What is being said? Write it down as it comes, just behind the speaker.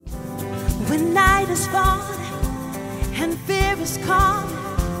When night is falling and fear is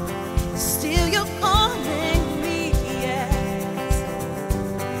calling, still you're calling me, yes.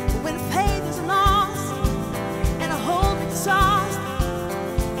 When faith is lost and hope exhausted,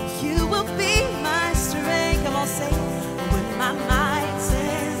 you will be my strength. Come on, say it. When my mind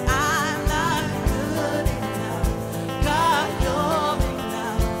says I'm not good enough, God, you're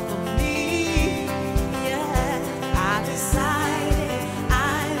enough for me, yeah. I decided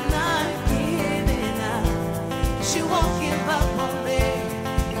I'm not giving up. You won't give up on me.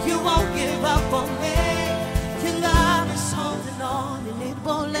 You won't give up on me. Your love is holding on and it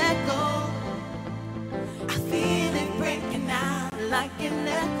won't let go. I feel it breaking out like an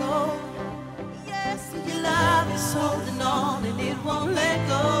echo. Yes, your love is holding on and it won't let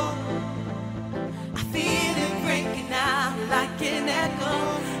go. I feel it breaking out like an echo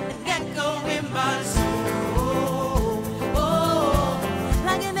in my soul. Oh,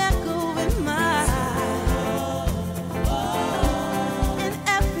 like an echo in my soul. In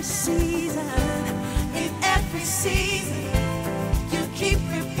every season, you keep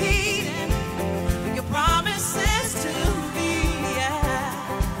repeating your promises to me, yeah.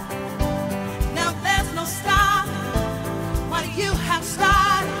 Now there's no stopping what you have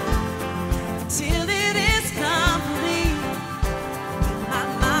started till it is complete. My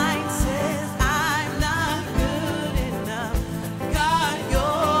mind says I'm not good enough. God,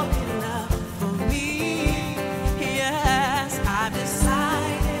 you're enough for me. Yes, I've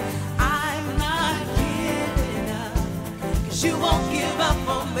decided I'm not giving up. 'Cause you won't give up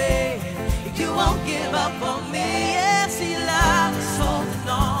on me. You won't give up on me. Yes, your love is holding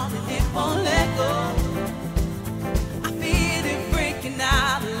on and it won't let go. I feel it breaking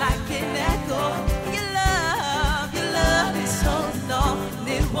out like an echo. Your love is holding on and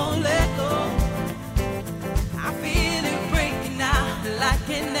it won't let go. I feel it breaking out like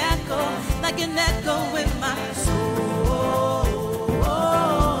an echo in my soul.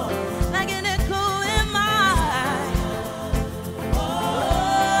 Like an echo in my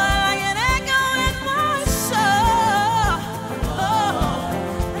like an echo in my soul.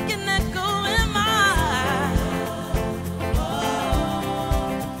 Like an echo in my.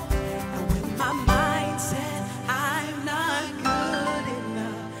 And when my mind said I'm not good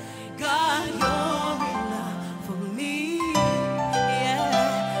enough, God, you're enough for me.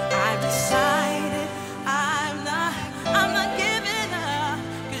 Yeah, I decided I'm not giving up.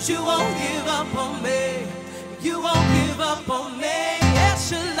 'Cause you won't give up on me. You won't give up on me.